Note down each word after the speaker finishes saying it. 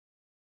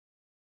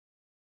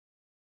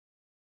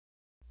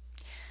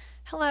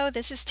Hello,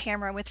 this is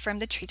Tamara with From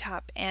the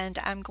Treetop, and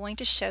I'm going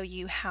to show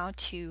you how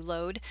to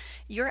load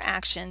your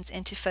actions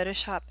into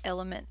Photoshop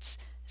Elements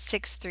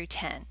 6 through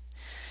 10.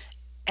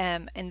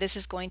 And this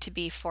is going to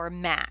be for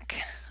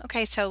Mac.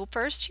 Okay, so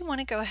first you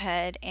want to go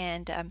ahead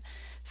and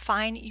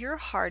find your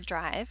hard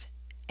drive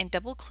and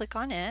double click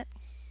on it.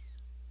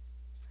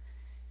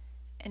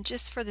 And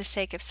just for the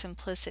sake of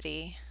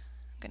simplicity,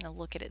 I'm going to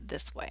look at it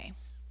this way.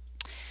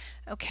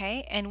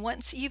 Okay, and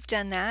once you've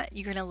done that,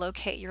 you're going to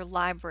locate your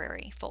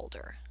library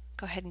folder.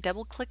 Go ahead and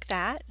double click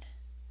that,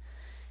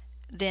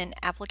 then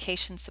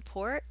Application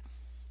Support,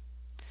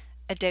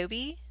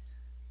 Adobe,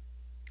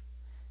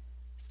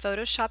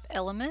 Photoshop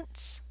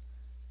Elements,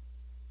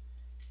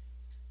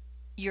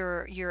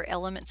 your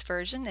Elements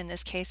version. In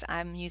this case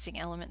I'm using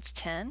Elements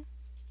 10,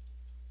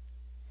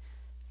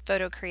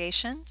 Photo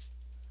Creations,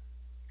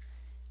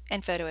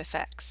 and Photo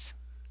Effects.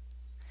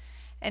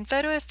 And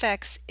Photo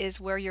Effects is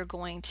where you're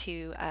going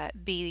to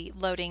be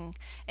loading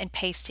and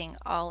pasting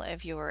all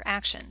of your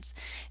actions.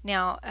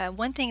 Now,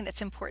 one thing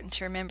that's important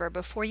to remember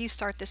before you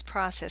start this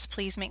process,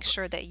 please make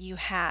sure that you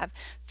have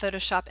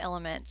Photoshop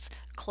Elements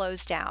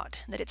closed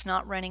out, that it's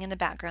not running in the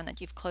background, that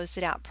you've closed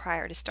it out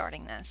prior to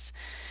starting this.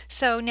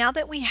 So now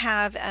that we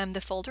have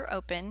the folder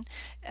open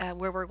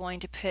where we're going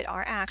to put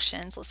our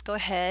actions, let's go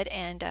ahead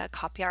and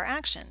copy our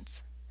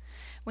actions.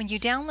 When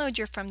you download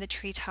your From the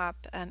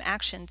Treetop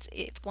actions,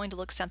 it's going to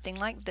look something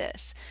like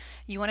this.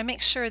 You want to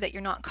make sure that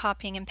you're not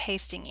copying and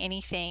pasting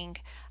anything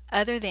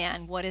other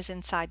than what is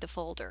inside the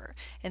folder.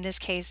 In this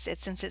case,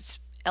 since it's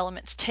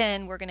Elements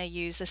 10, we're going to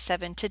use the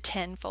 7 to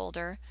 10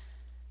 folder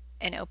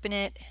and open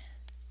it.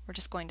 We're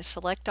just going to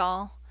select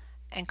all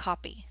and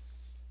copy.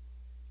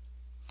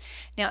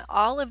 Now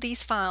all of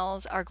these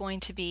files are going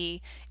to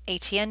be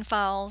ATN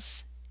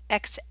files,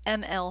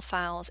 XML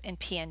files, and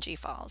PNG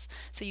files.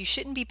 So you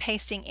shouldn't be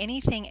pasting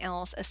anything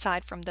else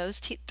aside from those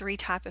three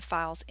type of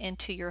files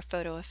into your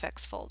Photo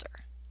Effects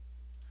folder.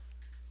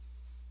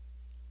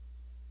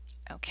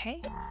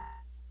 Okay.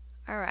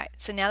 Alright,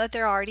 so now that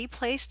they're already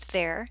placed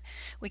there,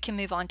 we can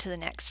move on to the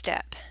next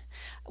step.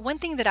 One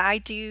thing that I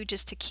do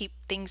just to keep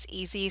things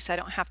easy so I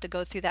don't have to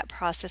go through that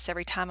process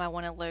every time I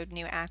want to load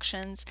new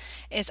actions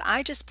is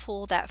I just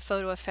pull that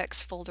Photo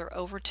Effects folder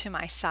over to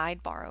my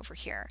sidebar over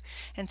here.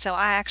 And so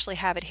I actually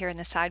have it here in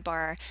the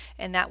sidebar,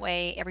 and that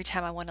way every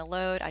time I want to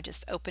load I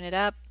just open it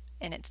up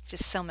and it's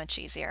just so much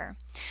easier.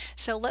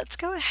 So let's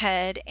go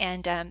ahead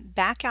and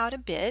back out a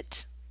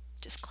bit.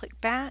 Just click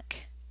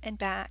back and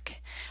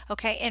back.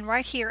 Okay, and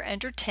right here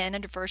under 10,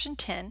 under version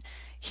 10,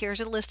 here's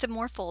a list of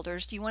more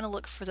folders. You want to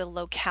look for the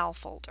locale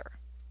folder.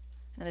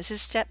 Now this is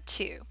step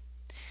 2.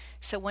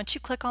 So once you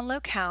click on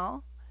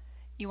locale,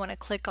 you want to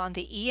click on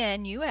the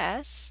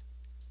ENUS,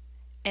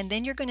 and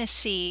then you're going to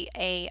see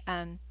a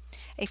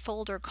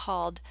folder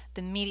called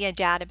the Media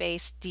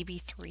Database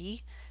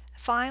DB3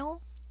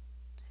 file.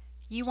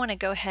 You want to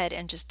go ahead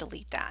and just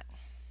delete that.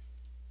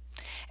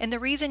 And the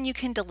reason you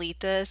can delete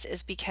this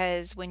is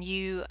because when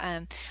you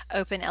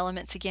open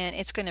Elements again,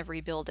 it's going to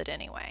rebuild it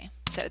anyway.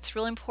 So it's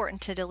real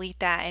important to delete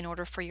that in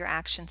order for your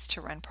actions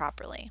to run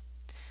properly.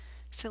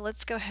 So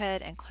let's go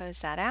ahead and close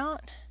that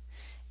out,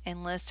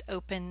 and let's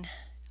open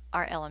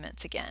our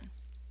Elements again.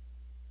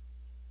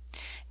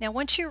 Now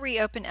once you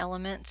reopen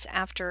Elements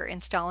after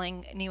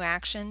installing new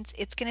actions,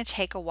 it's going to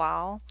take a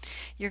while.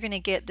 You're going to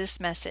get this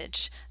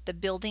message, the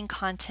Building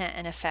Content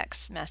and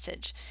Effects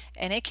message,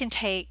 and it can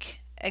take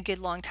a good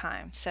long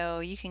time. So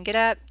you can get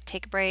up,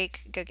 take a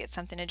break, go get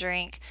something to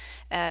drink,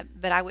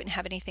 but I wouldn't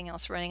have anything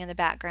else running in the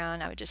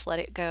background. I would just let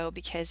it go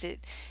because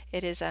it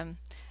is a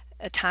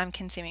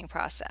time-consuming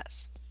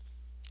process.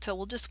 So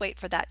we'll just wait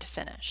for that to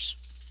finish.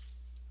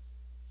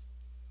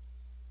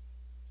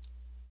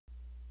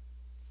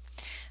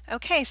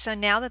 Okay, so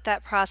now that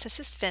that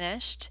process is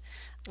finished,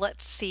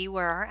 let's see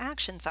where our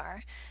actions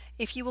are.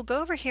 If you will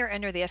go over here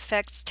under the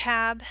Effects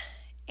tab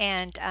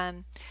and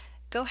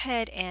go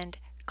ahead and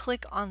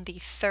click on the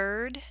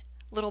third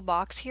little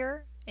box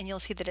here, and you'll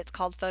see that it's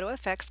called Photo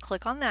Effects.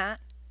 Click on that,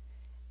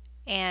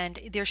 and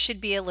there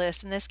should be a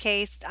list. In this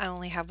case, I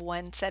only have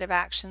one set of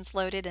actions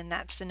loaded, and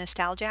that's the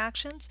nostalgia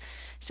actions.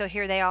 So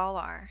here they all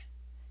are,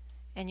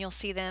 and you'll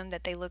see them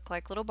that they look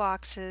like little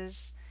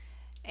boxes,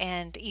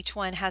 and each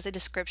one has a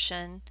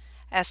description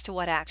as to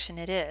what action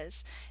it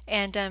is.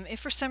 And if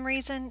for some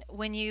reason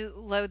when you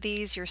load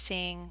these you're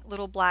seeing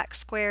little black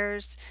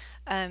squares,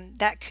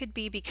 that could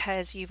be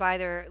because you've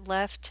either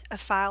left a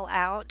file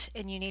out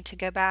and you need to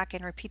go back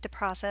and repeat the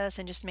process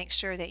and just make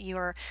sure that you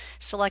are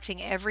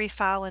selecting every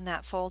file in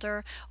that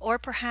folder, or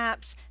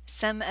perhaps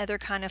some other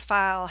kind of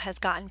file has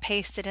gotten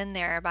pasted in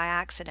there by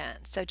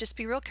accident. So just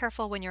be real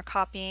careful when you're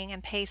copying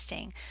and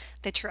pasting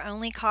that you're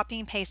only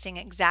copying and pasting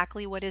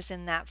exactly what is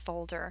in that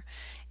folder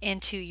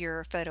into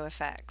your Photo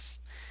Effects.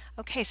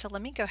 Okay, so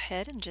let me go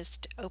ahead and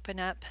just open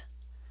up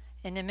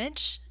an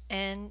image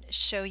and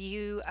show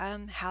you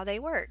how they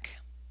work.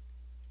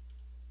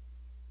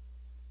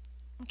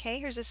 Okay,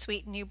 here's a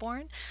sweet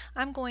newborn.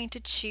 I'm going to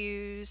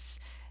choose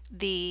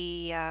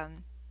the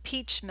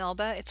Peach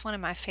Melba. It's one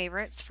of my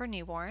favorites for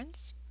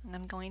newborns, and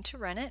I'm going to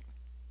run it.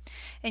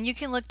 And you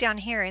can look down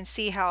here and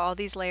see how all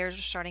these layers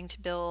are starting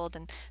to build,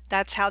 and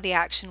that's how the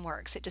action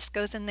works. It just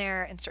goes in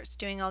there and starts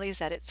doing all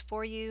these edits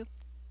for you.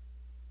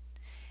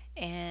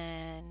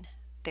 And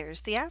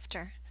there's the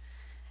after.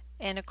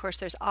 And of course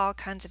there's all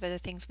kinds of other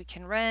things we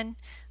can run,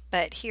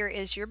 but here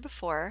is your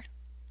before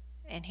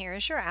and here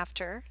is your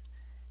after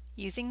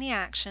using the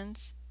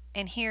actions,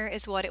 and here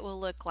is what it will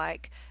look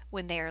like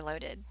when they are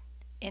loaded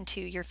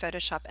into your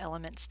Photoshop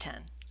Elements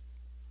 10.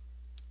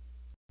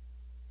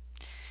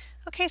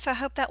 Okay, so I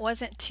hope that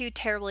wasn't too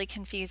terribly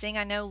confusing.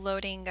 I know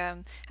loading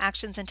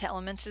actions into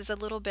elements is a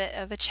little bit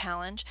of a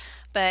challenge,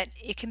 but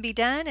it can be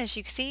done, as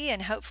you see,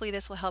 and hopefully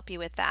this will help you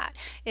with that.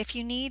 If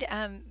you need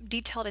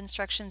detailed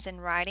instructions in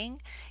writing,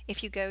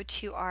 if you go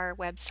to our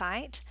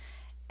website,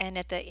 and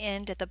at the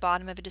end, at the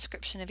bottom of a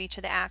description of each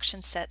of the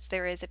action sets,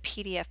 there is a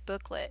PDF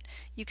booklet.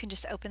 You can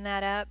just open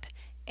that up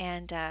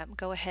and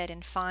go ahead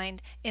and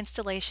find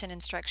installation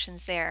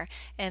instructions there,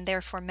 and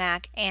they're for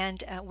Mac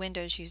and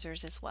Windows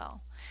users as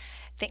well.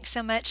 Thanks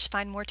so much.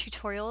 Find more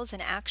tutorials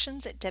and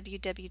actions at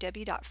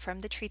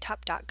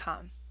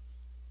www.fromthetreetop.com.